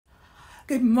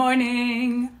Good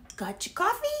morning. Got your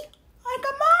coffee? I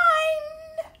got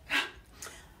mine.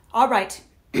 All right,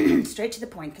 straight to the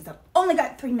point because I've only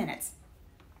got 3 minutes.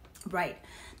 Right,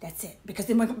 that's it.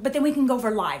 But then we can go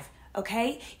for live,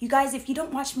 okay? You guys, if you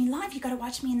don't watch me live, you got to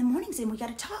watch me in the mornings and we got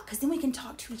to talk because then we can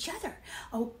talk to each other.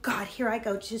 Oh, God, here I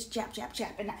go. Just jap, jap,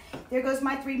 jap. And there goes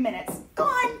my 3 minutes.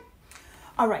 Gone.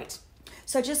 All right.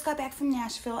 So I just got back from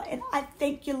Nashville, and I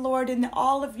thank you, Lord, and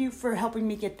all of you for helping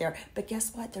me get there. But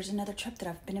guess what? There's another trip that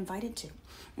I've been invited to.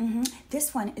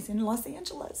 This one is in Los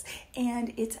Angeles,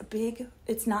 and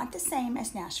it's not the same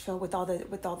as Nashville with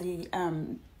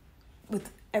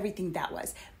everything that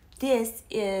was. This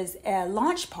is a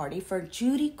launch party for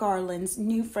Judy Garland's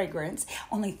new fragrance.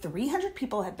 Only 300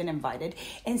 people have been invited,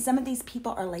 and some of these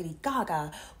people are Lady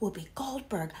Gaga, Whoopi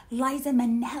Goldberg, Liza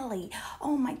Minnelli.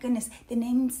 Oh my goodness, the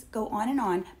names go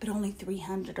on, but only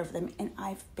 300 of them, and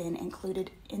I've been included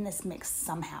in this mix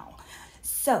somehow.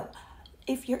 So,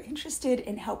 if you're interested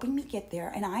in helping me get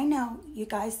there, and I know you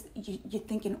guys, you're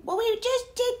thinking, well, we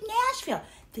just did Nashville.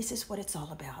 This is what it's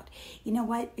all about. You know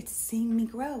what? It's seeing me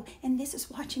grow, and this is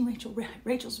watching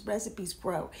Rachel's recipes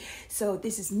grow. So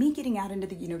this is me getting out into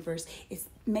the universe. It's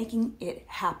making it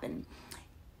happen.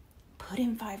 Put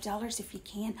in $5 if you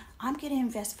can. I'm going to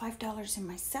invest $5 in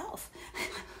myself.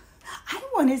 I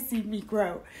want to see me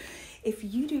grow. If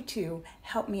you do too,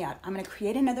 help me out. I'm going to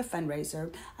create another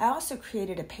fundraiser. I also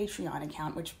created a Patreon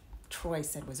account, which Troy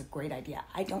said was a great idea.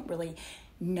 I don't really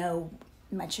know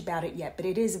much about it yet, but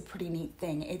it is a pretty neat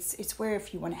thing. It's where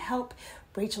if you want to help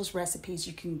Rachel's recipes,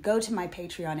 you can go to my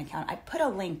Patreon account. I put a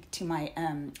link to my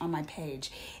on my page,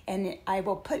 and I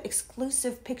will put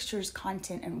exclusive pictures,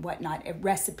 content, and whatnot,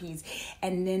 recipes.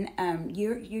 And then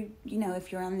you know,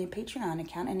 if you're on the Patreon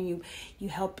account and you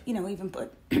help, you know, even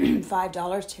put $5,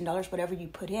 $10, whatever you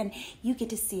put in, you get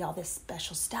to see all this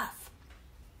special stuff.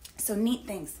 So neat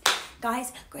things,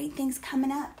 guys. Great things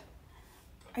coming up.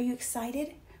 Are you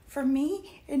excited for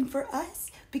me and for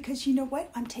us? Because you know what?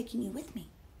 I'm taking you with me.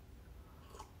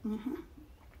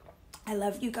 I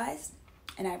love you guys,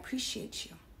 and I appreciate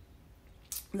you.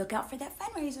 Look out for that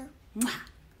fundraiser. Mwah.